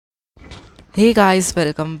Hey guys,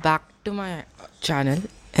 welcome back to my channel.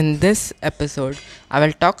 In this episode, I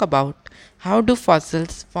will talk about how do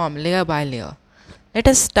fossils form layer by layer. Let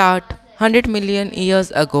us start 100 million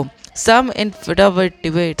years ago. Some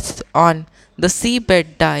invertebrates on the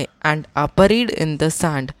seabed die and are buried in the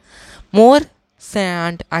sand. More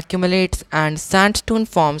sand accumulates and sandstone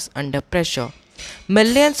forms under pressure.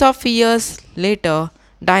 Millions of years later,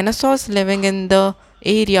 dinosaurs living in the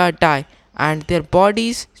area die and their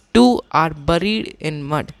bodies too are buried in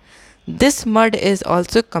mud. This mud is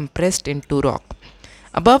also compressed into rock.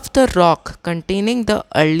 Above the rock containing the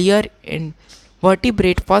earlier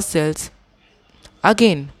invertebrate fossils,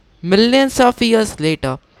 again, millions of years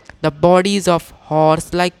later, the bodies of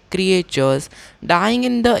horse like creatures dying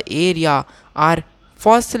in the area are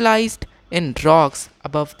fossilized in rocks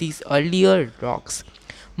above these earlier rocks.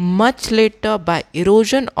 Much later, by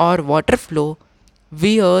erosion or water flow,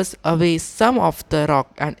 wears away some of the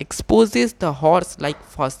rock and exposes the horse like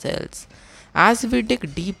fossils. As we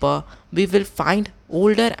dig deeper, we will find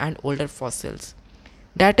older and older fossils.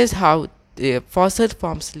 That is how the fossil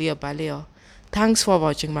forms layer by layer. Thanks for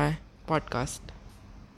watching my podcast.